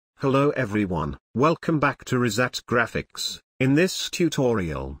Hello everyone, welcome back to Rizat Graphics. In this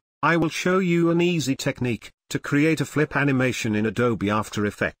tutorial, I will show you an easy technique to create a flip animation in Adobe After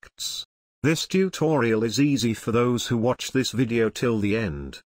Effects. This tutorial is easy for those who watch this video till the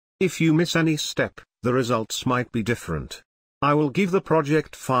end. If you miss any step, the results might be different. I will give the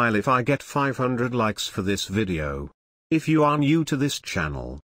project file if I get 500 likes for this video. If you are new to this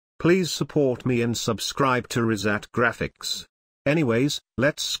channel, please support me and subscribe to Rizat Graphics. Anyways,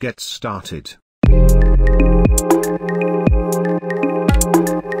 let's get started.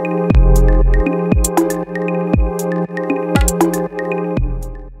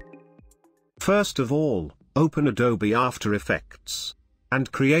 First of all, open Adobe After Effects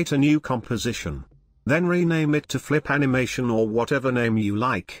and create a new composition. Then rename it to Flip Animation or whatever name you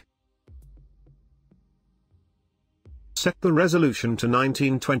like. Set the resolution to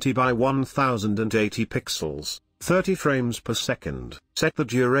 1920 by 1080 pixels. 30 frames per second. Set the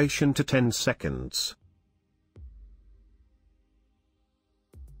duration to 10 seconds.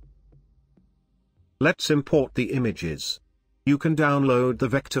 Let's import the images. You can download the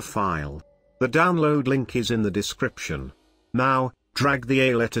vector file. The download link is in the description. Now, drag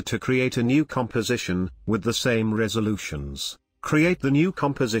the A letter to create a new composition, with the same resolutions. Create the new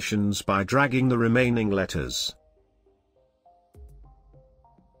compositions by dragging the remaining letters.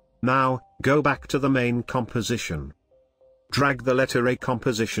 Now, go back to the main composition. Drag the letter A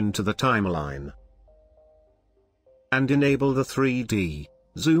composition to the timeline. And enable the 3D.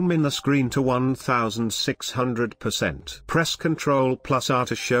 Zoom in the screen to 1600%. Press Ctrl+R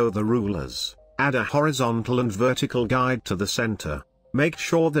to show the rulers. Add a horizontal and vertical guide to the center. Make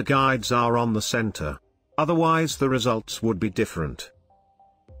sure the guides are on the center. Otherwise the results would be different.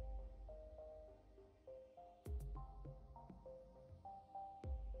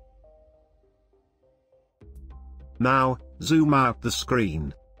 Now, zoom out the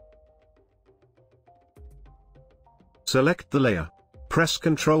screen. Select the layer. Press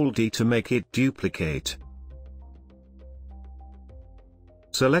Ctrl D to make it duplicate.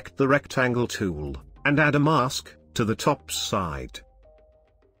 Select the rectangle tool, and add a mask to the top side.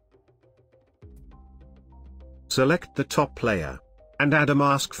 Select the top layer, and add a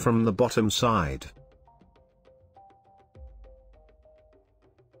mask from the bottom side.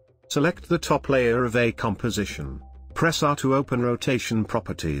 Select the top layer of a composition. Press R to open rotation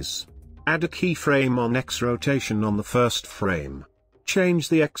properties. Add a keyframe on X rotation on the first frame. Change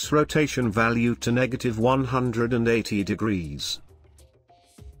the X rotation value to -180 degrees.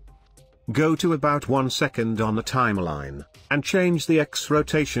 Go to about 1 second on the timeline, and change the X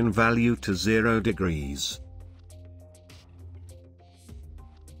rotation value to 0 degrees.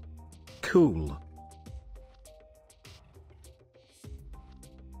 Cool.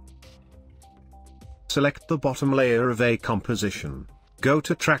 Select the bottom layer of a composition. Go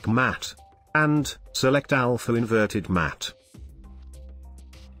to Track Matte. And, select Alpha Inverted Matte.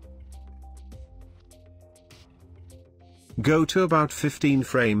 Go to about 15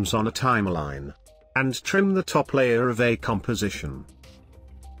 frames on a timeline. And trim the top layer of a composition.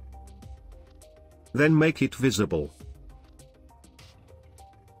 Then make it visible.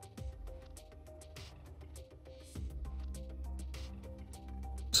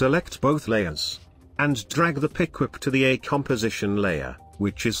 Select both layers. And drag the pick whip to the A composition layer,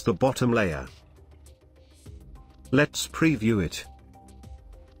 which is the bottom layer. Let's preview it.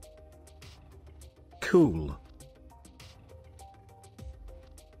 Cool.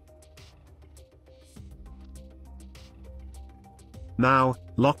 Now,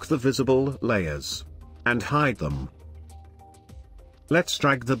 lock the visible layers. And hide them. Let's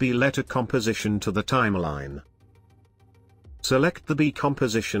drag the B letter composition to the timeline. Select the B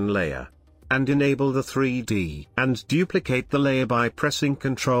composition layer. And enable the 3D, and duplicate the layer by pressing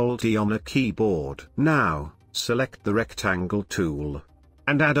Ctrl D on a keyboard. Now, select the rectangle tool.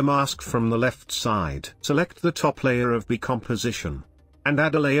 And add a mask from the left side. Select the top layer of B composition. And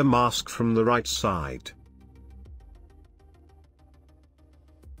add a layer mask from the right side.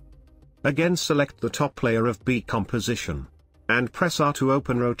 Again select the top layer of B composition. And press R to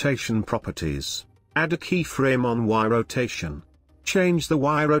open rotation properties. Add a keyframe on Y rotation. Change the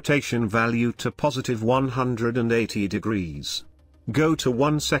Y rotation value to +180 degrees. Go to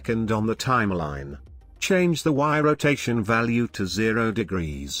 1 second on the timeline. Change the Y rotation value to 0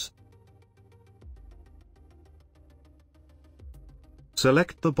 degrees.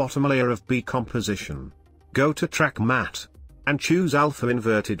 Select the bottom layer of B composition. Go to Track Matte. And choose Alpha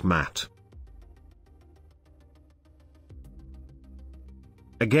Inverted Matte.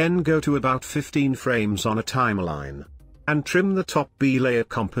 Again go to about 15 frames on a timeline. And trim the top B layer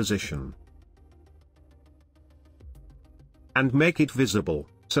composition. and make it visible,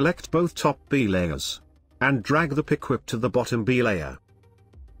 Select both top B layers. And drag the pick whip to the bottom B layer.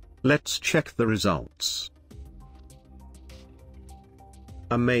 Let's check the results.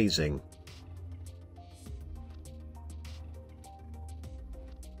 Amazing.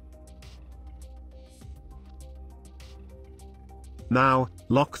 Now,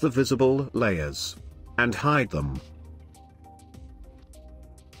 lock the visible layers. And hide them.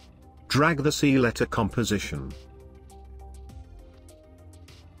 Drag the C letter composition.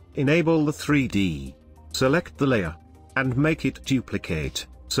 Enable the 3D. Select the layer. And make it duplicate.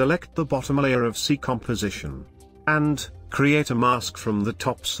 Select the bottom layer of C composition. And create a mask from the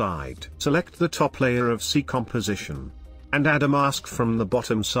top side. Select the top layer of C composition. And add a mask from the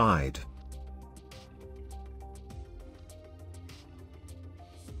bottom side.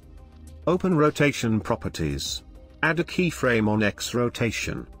 Open rotation properties. Add a keyframe on X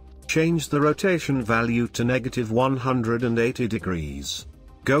rotation. Change the rotation value to -180 degrees.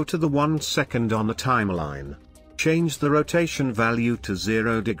 Go to the 1 second on the timeline. Change the rotation value to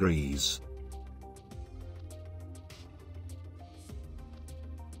 0 degrees.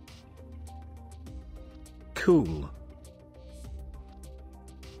 Cool.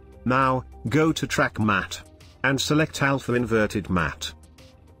 Now, go to Track Matte. And select Alpha Inverted Matte.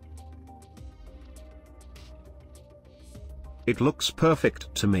 It looks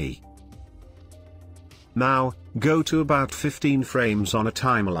perfect to me. Now, go to about 15 frames on a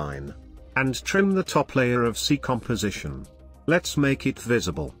timeline. And trim the top layer of C composition. Let's make it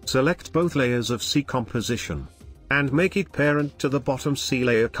visible. Select both layers of C composition. And make it parent to the bottom C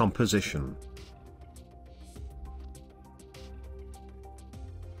layer composition.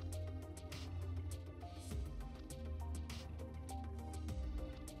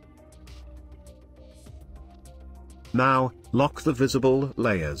 Now, lock the visible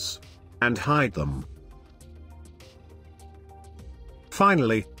layers. And hide them.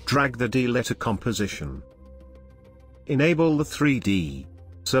 Finally, drag the D letter composition. Enable the 3D.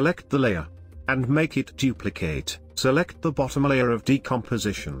 Select the layer. And make it duplicate. Select the bottom layer of D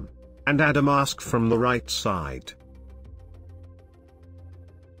composition. And add a mask from the right side.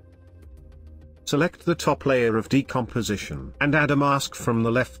 Select the top layer of D composition. And add a mask from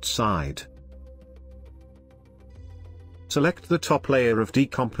the left side. Select the top layer of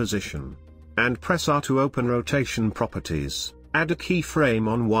decomposition. And press R to open rotation properties. Add a keyframe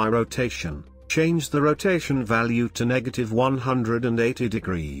on Y rotation. Change the rotation value to -180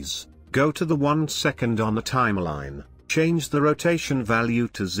 degrees. Go to the 1 second on the timeline. Change the rotation value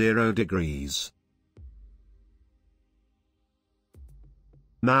to 0 degrees.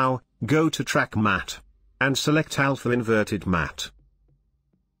 Now, go to Track Matte. And select Alpha Inverted Matte.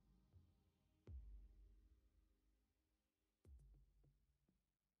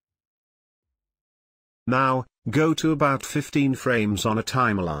 Now, go to about 15 frames on a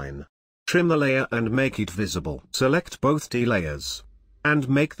timeline. Trim the layer and make it visible. Select both D layers. And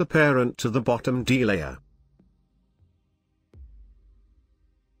make the parent to the bottom D layer.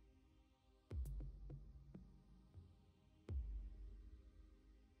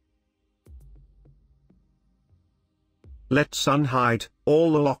 Let's unhide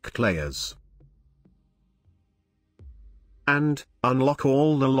all the locked layers. And unlock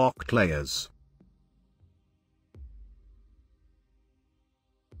all the locked layers.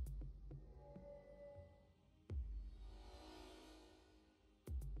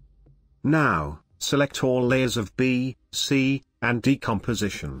 Now, select all layers of B, C, and D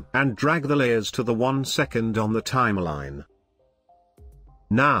composition and drag the layers to the 1 second on the timeline.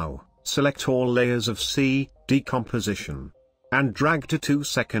 Now, select all layers of C, D composition and drag to 2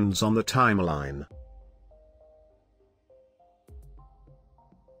 seconds on the timeline.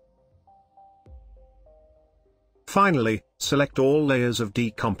 Finally, select all layers of D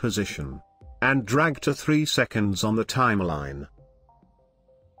composition and drag to 3 seconds on the timeline.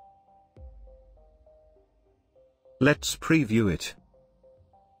 Let's preview it.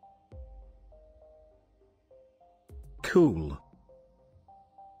 Cool.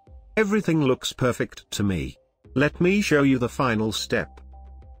 Everything looks perfect to me. Let me show you the final step.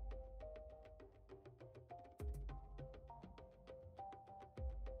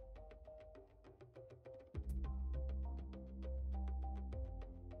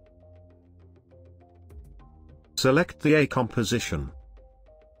 Select the A composition.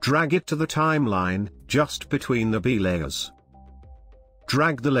 Drag it to the timeline, just between the B layers.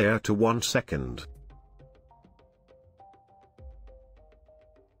 Drag the layer to 1 second.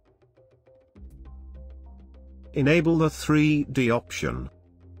 Enable the 3D option.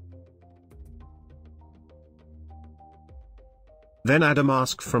 Then add a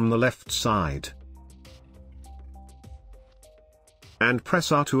mask from the left side. and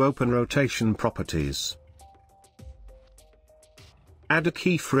press R to open rotation properties. Add a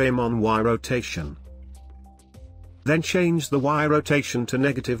keyframe on Y rotation. Then change the Y rotation to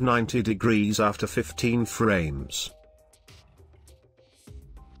 -90 degrees after 15 frames.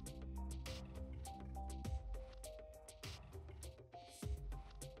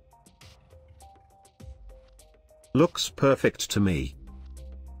 Looks perfect to me.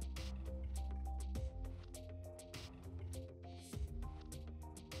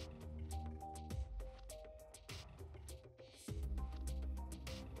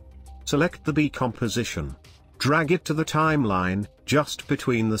 Select the B composition. Drag it to the timeline, just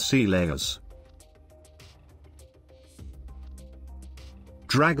between the C layers.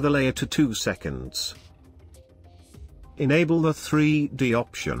 Drag the layer to 2 seconds. Enable the 3D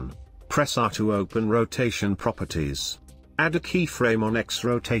option. Press R to open rotation properties. Add a keyframe on X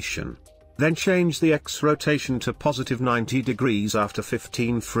rotation. Then change the X rotation to +90 degrees after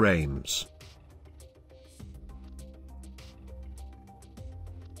 15 frames.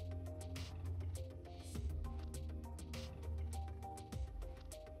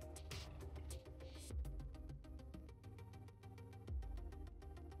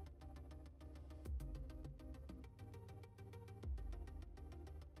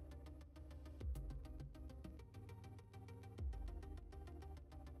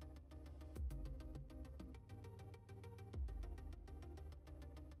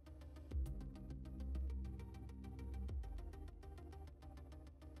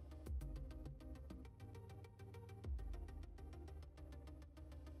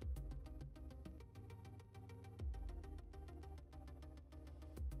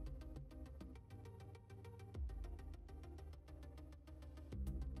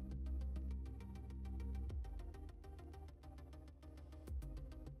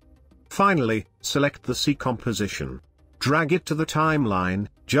 Finally, select the C composition. Drag it to the timeline,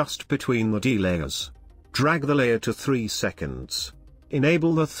 just between the D layers. Drag the layer to 3 seconds.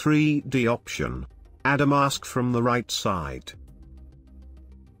 Enable the 3D option. Add a mask from the right side.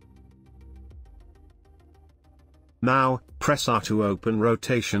 Now, press R to open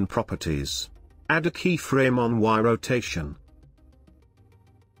rotation properties. Add a keyframe on Y rotation.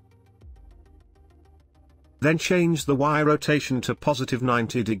 Then change the Y rotation to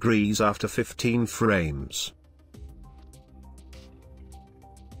 +90 degrees after 15 frames.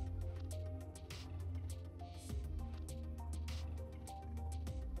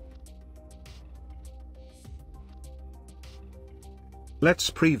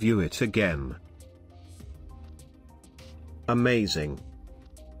 Let's preview it again. Amazing.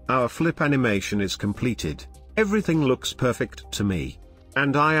 Our flip animation is completed. Everything looks perfect to me.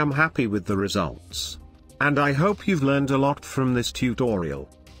 And I am happy with the results. And I hope you've learned a lot from this tutorial.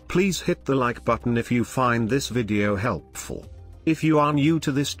 Please hit the like button if you find this video helpful. If you are new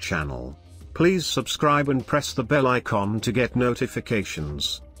to this channel, please subscribe and press the bell icon to get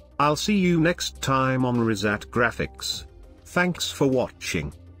notifications. I'll see you next time on Rizat Graphics. Thanks for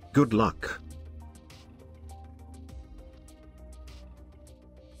watching. Good luck.